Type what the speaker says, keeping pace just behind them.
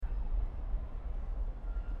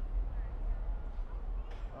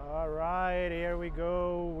All right, here we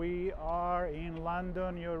go. We are in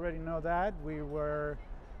London. You already know that. We were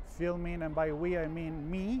filming, and by we I mean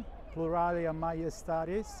me, pluralia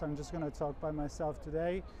majestatis. I'm just going to talk by myself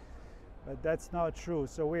today, but that's not true.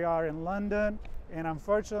 So we are in London, and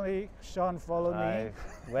unfortunately, Sean followed me. I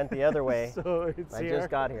went the other way. So it's I here. just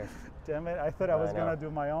got here. Damn it! I thought I was going to do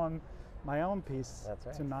my own piece That's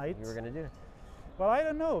right. tonight. You were going to do it. Well, I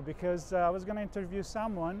don't know, because I was going to interview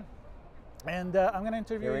someone, and I'm going to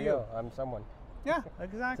interview you. Here we go. I'm someone. Yeah,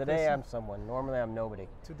 exactly. Today I'm someone. Normally I'm nobody.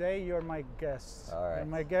 Today you're my guest. All right. You're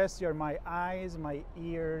my guest. You're my eyes, my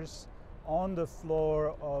ears on the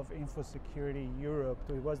floor of Infosecurity Europe.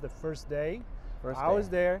 It was the first day. I was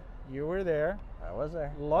there. You were there. I was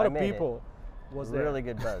there. A lot I of made people it. was there. Really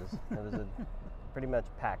good buzz. It was pretty much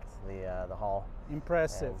packed, the hall.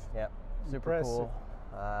 Impressive. And, yeah. Super Impressive. cool.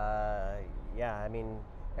 Yeah, I mean,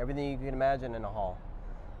 everything you can imagine in a hall.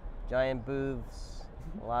 Giant booths,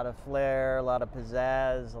 a lot of flair, a lot of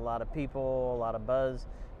pizzazz, a lot of people, a lot of buzz.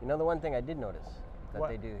 You know, the one thing I did notice that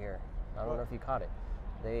they do here, I don't know if you caught it.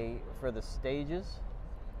 For the stages,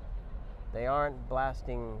 they aren't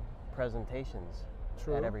blasting presentations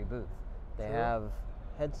at every booth. They have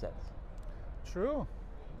headsets. True.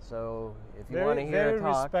 So if you want to hear a talk,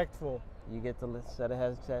 very respectful. you get to set a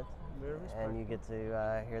headset, Very respectful. and you get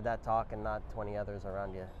to hear that talk and not 20 others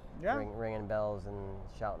around you, ringing bells and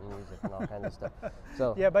shouting music and all kinds of stuff.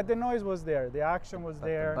 So yeah, but the noise was there. The action was but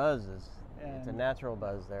there. the buzz is, it's a natural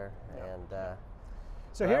buzz there. Yeah. And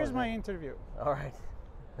so here's my interview. All right,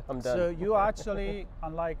 I'm done. So you actually,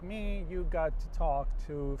 unlike me, you got to talk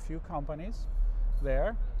to a few companies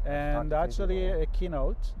there, and actually a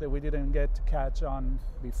keynote that we didn't get to catch on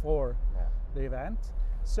before the event.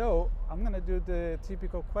 So I'm gonna do the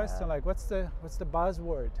typical question, like what's the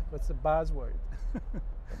buzzword? What's the buzzword? The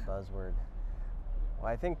buzzword. Well,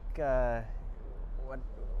 I think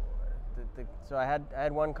so I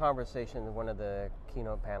had one conversation with one of the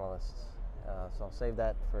keynote panelists. So I'll save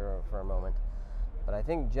that for a moment. But I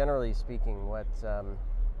think generally speaking, what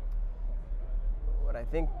I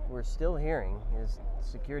think we're still hearing is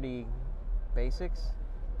security basics,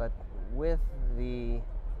 but with the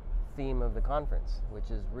theme of the conference, which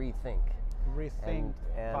is rethink. Rethink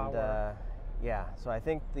and power. Yeah, so I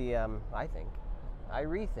think I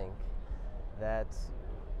rethink that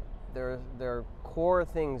there are core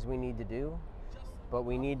things we need to do, but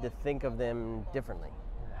we need to think of them differently.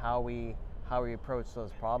 How we approach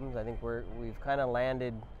those problems. I think we've kind of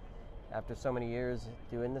landed, after so many years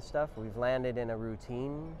doing this stuff, we've landed in a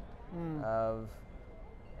routine of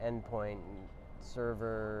endpoint,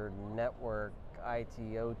 server, network,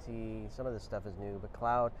 IT, OT. Some of this stuff is new, but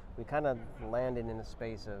cloud. We kind of landed in a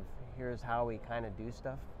space of here's how we kind of do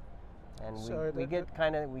stuff, and So we get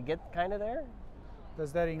kind of there.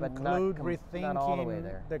 Does that but include not rethinking all the way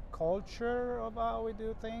there. the culture of how we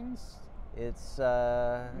do things? It's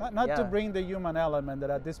Not to bring the human element that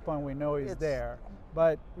at this point we know is there,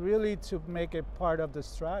 but really to make it part of the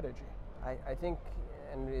strategy. I think,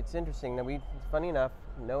 and it's interesting that funny enough,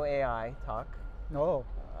 no AI talk. No.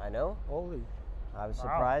 I know. Holy. I was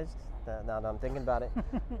surprised now that I'm thinking about it.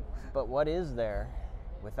 But what is there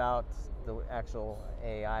without the actual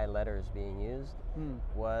AI letters being used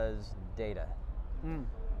was data.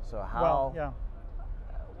 So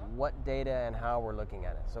what data and how we're looking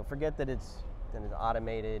at it. So forget that it's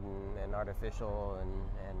automated and artificial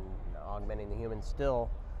and augmenting the human. Still,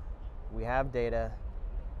 we have data.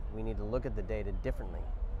 We need to look at the data differently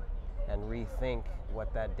and rethink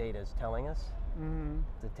what that data is telling us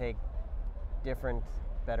to take different,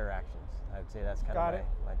 better actions. I would say that's kind of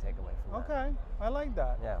my takeaway from that. Okay, I like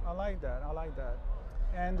that. Yeah. I like that.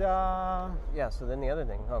 And so then the other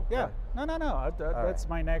thing. Oh, yeah, no. That's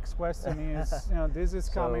my next question. Is this is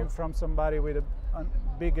coming from somebody with a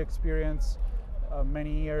big experience,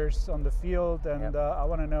 many years on the field, and I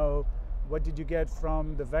want to know, what did you get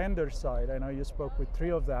from the vendor side? I know you spoke with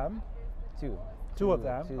 3 of them. Two of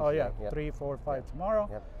them. Oh yeah, 3, 4, 5 tomorrow.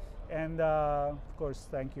 Yep. And of course,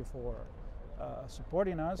 thank you for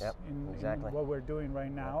supporting us in what we're doing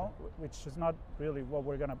right now, which is not really what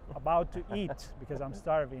we're about to eat because I'm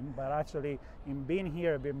starving, but actually in being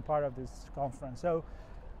here, being part of this conference. So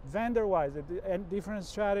vendor-wise, and different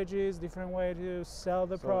strategies, different way to sell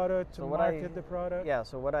the product, to market the product. Yeah,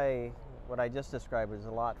 so what I just described is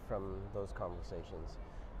a lot from those conversations,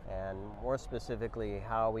 and more specifically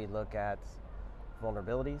how we look at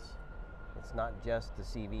vulnerabilities. It's not just the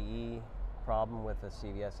CVE problem with the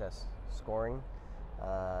CVSS scoring.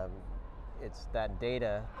 It's that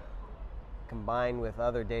data combined with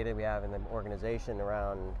other data we have in the organization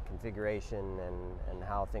around configuration and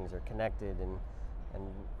how things are connected and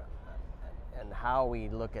how we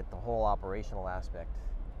look at the whole operational aspect,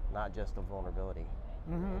 not just the vulnerability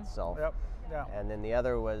itself. Yep. Yeah. And then the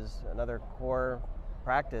other was another core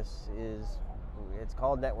practice it's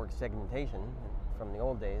called network segmentation from the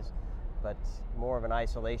old days, but more of an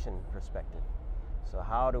isolation perspective. So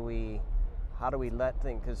how do we let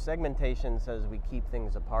things, because segmentation says we keep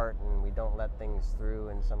things apart and we don't let things through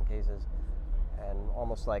in some cases, and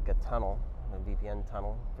almost like a tunnel, a VPN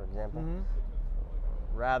tunnel, for example.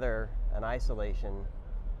 Rather an isolation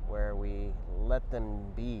where we let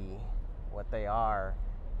them be what they are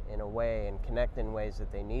in a way and connect in ways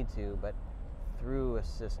that they need to, but through a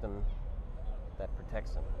system that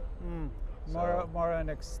protects them. More an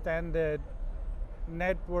extended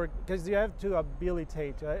network, because you have to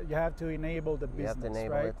habilitate, you have to enable the business, you have to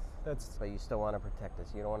enable right? it, but you still want to protect it.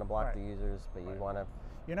 So you don't want to block the users, but you want to.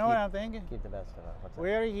 You know what I'm thinking? Keep the best of it. What's that?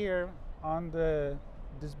 We're here on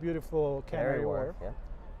this beautiful Canary Wharf. Yeah.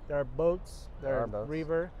 There are boats, there are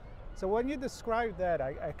river. So when you describe that,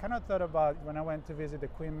 I kind of thought about when I went to visit the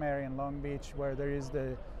Queen Mary in Long Beach, where there is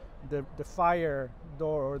the fire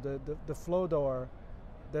door or the flow door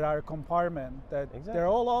that are a compartment that they're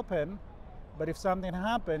all open, but if something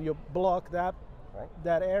happened, you block that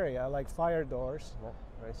area, like fire doors. Yep.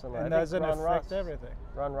 Very similar. And doesn't affect everything.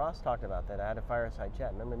 Ron Ross talked about that. I had a fireside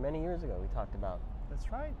chat. Remember many years ago we talked about.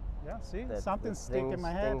 That's right. Yeah, see, something's sticking in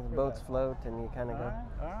my head. Boats float and you kind of go.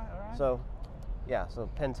 All right. So, yeah, so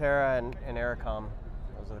Pantera and Ericom,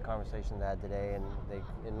 those are the conversations I had today, and they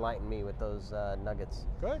enlightened me with those nuggets.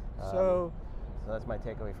 Good. So that's my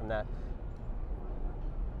takeaway from that.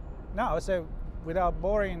 Now, so without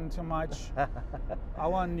boring too much, I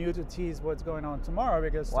want you to tease what's going on tomorrow,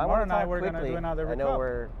 because tomorrow night we're going to do another recap. I know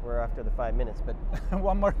we're after the 5 minutes, but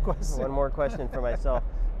one more question. One more question for myself.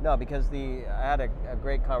 No, because I had a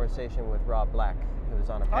great conversation with Rob Black, who was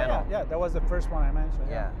on a panel. Yeah, that was the first one I mentioned.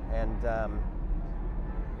 Yeah, and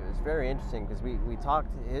it was very interesting because we talked.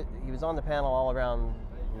 He was on the panel all around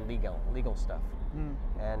legal stuff.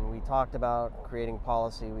 And we talked about creating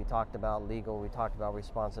policy, we talked about legal, we talked about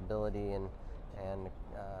responsibility and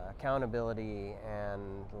accountability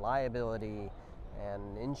and liability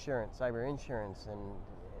and insurance, cyber insurance, and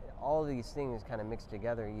all of these things kind of mixed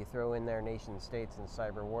together. You throw in there nation states and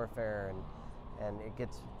cyber warfare, and it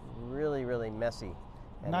gets really, really messy.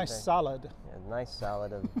 And nice salad. A nice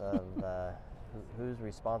salad of who's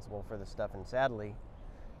responsible for the stuff. And sadly,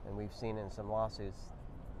 and we've seen in some lawsuits,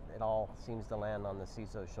 it all seems to land on the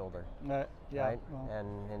CISO's shoulder. Yeah. Right? Well,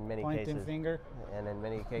 and in many pointing cases, finger. And in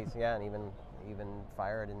many cases, yeah, and even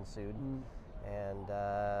fired and sued. And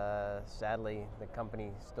sadly, the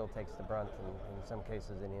company still takes the brunt, and in some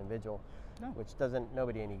cases, the individual, which doesn't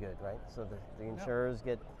nobody any good, right? So the insurers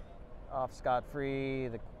get off scot-free,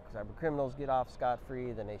 the cyber criminals get off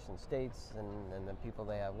scot-free, the nation states and the people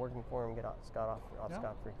they have working for them get off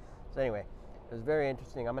scot-free. So anyway, it was very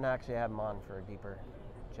interesting. I'm going to actually have them on for a deeper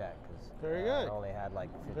chat, because I only had like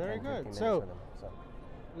 15 minutes with them. So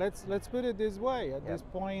let's put it this way. At this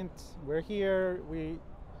point, we're here. We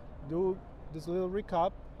do this little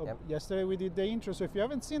recap of yesterday. We did the intro. So if you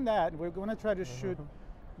haven't seen that, we're going to try to shoot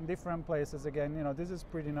in different places again. You know, this is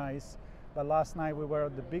pretty nice. But last night we were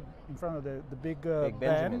at in front of the big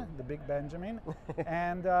Ben, the big Benjamin,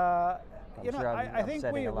 and you know, I think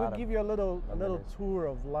we'll give you a little tour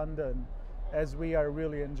of London, as we are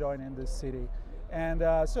really enjoying in this city. And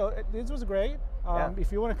so this was great.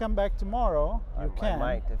 If you want to come back tomorrow, you can. I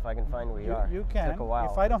might, if I can find where you are. You can. It took a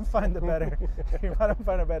while. If I don't find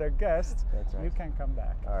a better, guest, you can come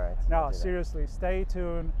back. All right. Now, seriously, stay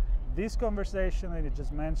tuned. This conversation that you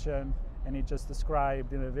just mentioned and you just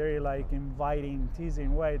described in a very inviting,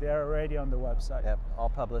 teasing way, they are already on the website. Yep. All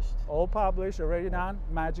published. All published, already done.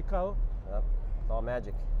 Magical. Yep. It's all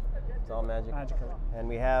magic. It's all magic. Magical. And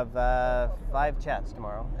we have 5 chats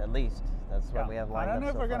tomorrow, at least. That's what we have lined up. I don't know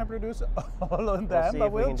if we're going to produce all of them, we'll see but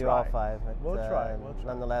if we can do all 5. But, we'll try.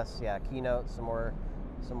 Nonetheless, keynote, some more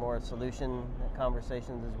solution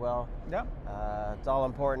conversations as well. Yep. It's all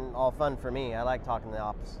important, all fun for me. I like talking the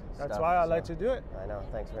ops. That's why I let you do it. I know.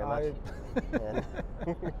 Thanks very much.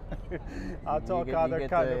 I'll talk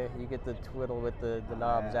you get to twiddle with the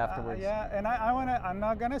knobs afterwards. Yeah, and I'm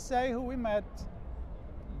not gonna say who we met,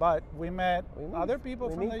 but we met other people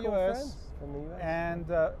from the US. And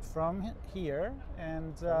from here,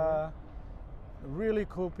 and really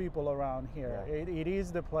cool people around here. Yeah. It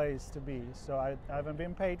is the place to be. So I haven't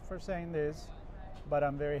been paid for saying this, but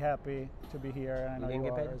I'm very happy to be here, and I know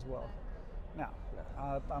you are as well. No.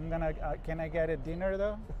 I'm gonna. Can I get a dinner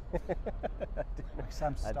though? Because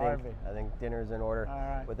I'm starving. I think dinner's in order. All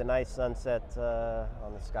right. With a nice sunset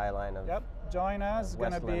on the skyline of. Yep. Join us.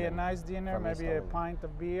 Gonna be a London, nice dinner. Maybe a pint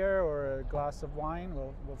of beer or a glass of wine.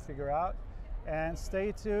 We'll figure out. And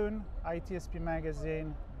stay tuned.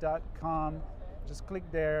 ITSPmagazine.com. Just click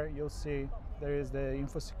there. You'll see there is the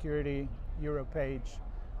Infosecurity Europe page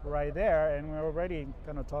right there, and we're already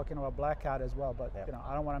kind of talking about Black Hat as well, but I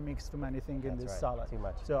don't want to mix too many things in this salad. Too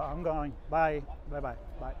much. So I'm going. Bye. Bye.